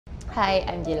Hi,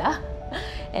 I'm Deela,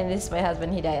 and this is my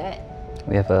husband Hidayat.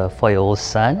 We have a 4-year-old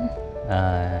son,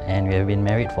 and we have been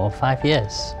married for 5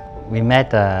 years. We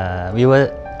met, we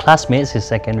were classmates in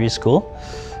secondary school.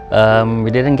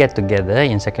 We didn't get together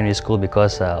in secondary school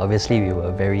because obviously we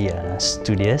were very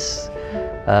studious.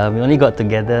 We only got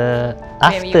together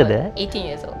after that. 18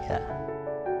 years old. Yeah.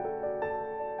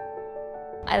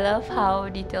 I love how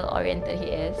detail-oriented he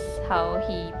is, how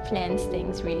he plans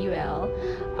things really well.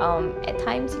 At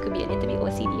times he could be a little bit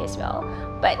OCD as well,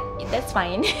 but that's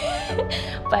fine.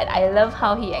 But I love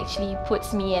how he actually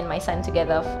puts me and my son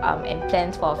together and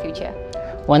plans for our future.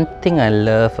 One thing I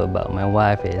love about my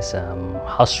wife is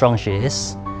how strong she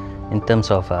is in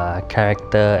terms of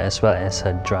character as well as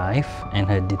her drive and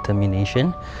her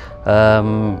determination.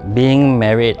 Being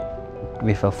married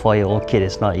with a 4-year-old kid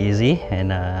is not easy,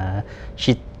 and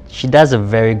she does a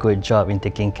very good job in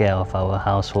taking care of our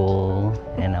household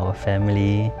and our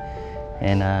family.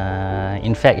 And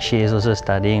in fact, she is also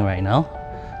studying right now.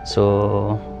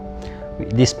 So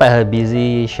despite her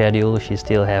busy schedule, she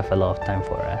still has a lot of time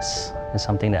for us. It's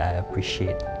something that I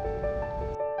appreciate.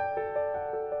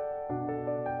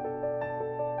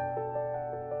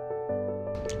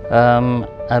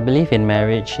 I believe in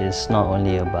marriage is not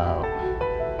only about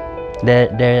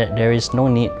there is no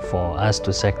need for us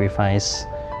to sacrifice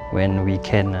when we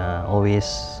can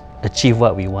always achieve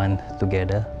what we want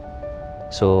together.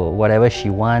 So whatever she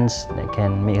wants that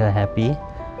can make her happy,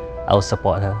 I'll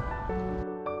support her.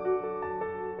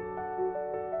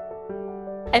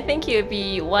 I think it would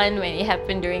be one when it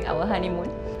happened during our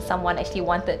honeymoon. Someone actually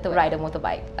wanted to ride a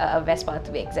motorbike, a Vespa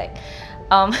to be exact.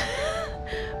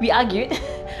 We argued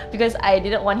because I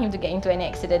didn't want him to get into an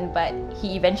accident, but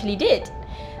he eventually did.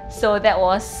 So that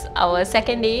was our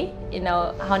second day in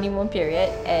our honeymoon period,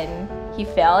 and he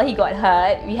fell, he got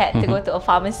hurt. We had to go to a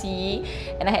pharmacy,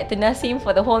 and I had to nurse him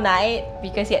for the whole night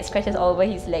because he had scratches all over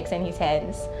his legs and his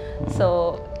hands.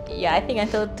 So yeah, I think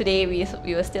until today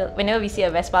we were still, whenever we see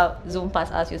a Vespa zoom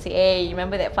past us, we'll say, hey,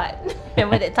 remember that part?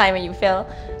 Remember that time when you fell?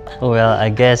 Well, I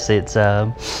guess it's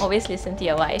always listen to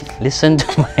your wife. Listen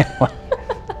to my wife.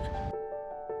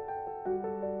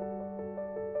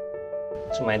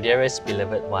 To my dearest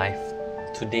beloved wife,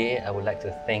 today I would like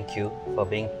to thank you for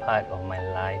being part of my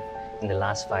life in the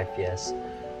last 5 years,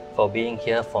 for being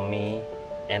here for me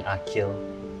and Akil.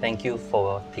 Thank you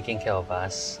for taking care of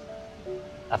us.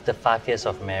 After 5 years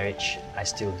of marriage, I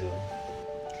still do.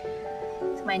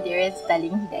 To my dearest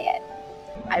darling Hidayat,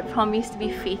 I promise to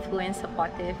be faithful and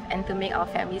supportive and to make our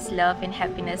family's love and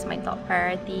happiness my top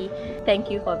priority. Thank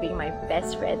you for being my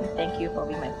best friend. Thank you for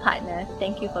being my partner.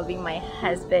 Thank you for being my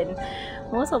husband.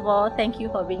 Most of all, thank you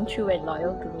for being true and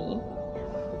loyal to me.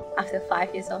 After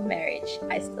 5 years of marriage,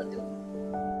 I still do.